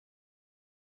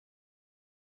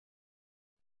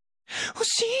教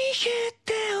え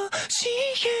てよ教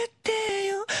えて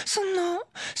よその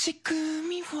仕組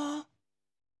みを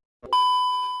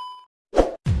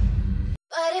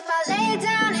But if I lay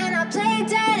down and I play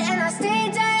dead and I stay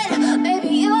dead, baby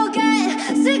you'll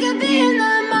get sick of being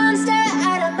the monster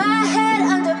out of my head,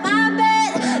 under my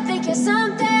bed, think you're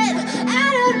something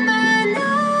out of my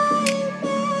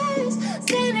nightmares,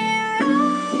 standing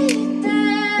right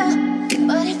there.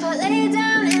 But if I lay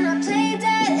down and I play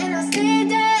dead and I stay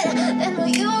dead, then will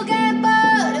you get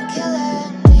bored of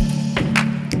killing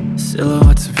me?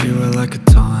 Silhouettes of you are like a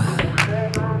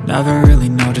taunt. Never really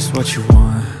know just what you want.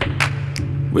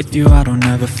 With you I don't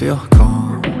ever feel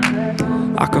calm.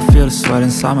 I can feel the sweat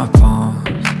inside my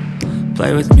palms.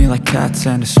 Play with me like cats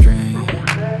and a string.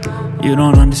 You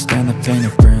don't understand the pain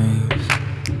it brings.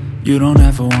 You don't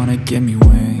ever wanna give me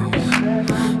wings.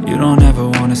 You don't ever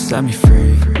wanna set me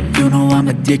free. You know I'm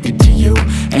addicted to you,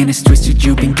 and it's twisted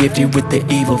you've been gifted with the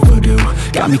evil voodoo.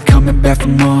 Got me coming back for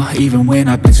more even when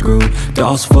I've been screwed.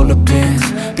 Dolls full of pins,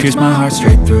 pierce my heart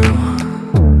straight through.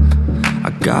 I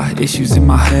got issues in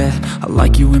my head, I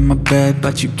like you in my bed,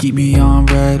 but you keep me on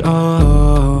red.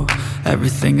 Oh,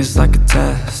 everything is like a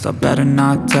test, I better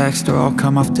not text or I'll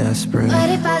come off desperate. But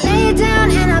if I lay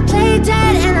down and I play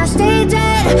dead and I stay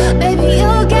dead, baby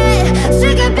you'll get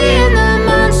sick of being the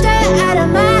monster out of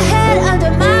my head,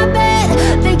 under my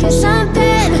bed, think you're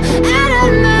something out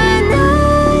of my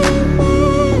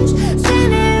nightmares,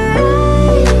 standing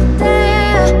right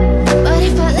there. But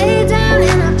if I lay down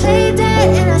and I play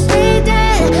dead and I stay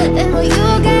dead, then will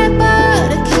you get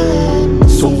bored of killing me?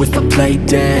 So if I play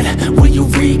dead, will you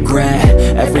regret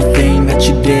everything that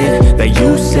you did, that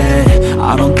you said?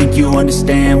 I don't think you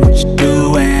understand what you're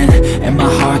doing, and my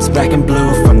heart's black and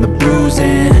blue from the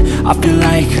bruising. I feel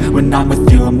like when I'm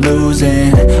with you I'm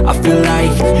losing. I feel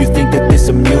like you think that this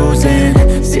amusing,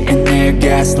 sitting there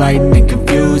gaslighting and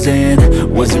confusing.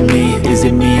 Was it me? Is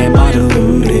it me? Am I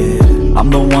deluded? I'm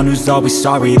the one who's always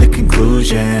sorry, the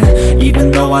conclusion,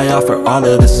 even though I offer all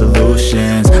of the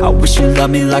solutions. I wish you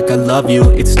loved me like I love you,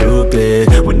 it's stupid.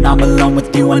 When I'm alone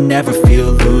with you I never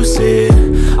feel lucid.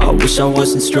 I wish I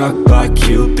wasn't struck by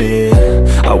Cupid.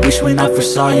 I wish when I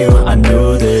first saw you I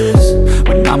knew this.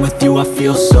 When I'm with you I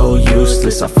feel so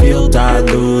useless, I feel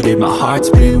diluted, my heart's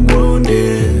been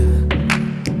wounded.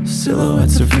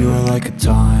 Silhouettes of you are like a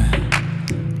taunt.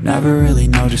 Never really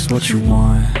know just what you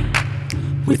want.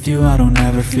 With you I don't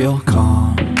ever feel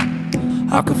calm.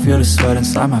 I can feel the sweat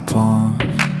inside my palms.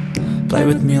 Play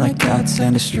with me like cats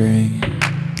and a string.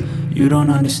 You don't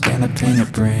understand the pain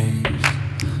it brings.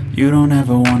 You don't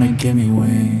ever wanna give me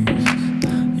wings.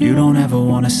 You don't ever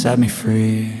wanna set me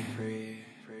free.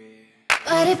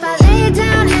 But if I lay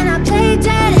down and I play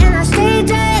dead and I stay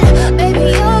dead,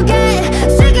 baby you'll get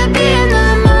sick of being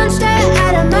the monster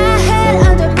out of my head,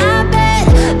 under my bed,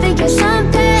 think you're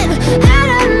something out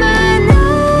of my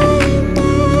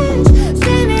nightmares,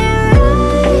 standing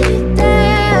right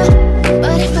there.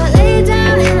 But if I lay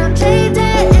down and I play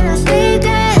dead and I stay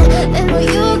dead, then will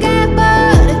you get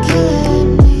bored of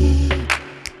killing me?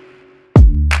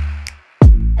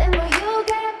 Then will you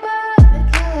get bored of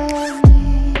killing me?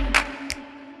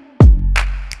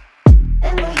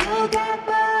 And will you get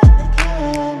back?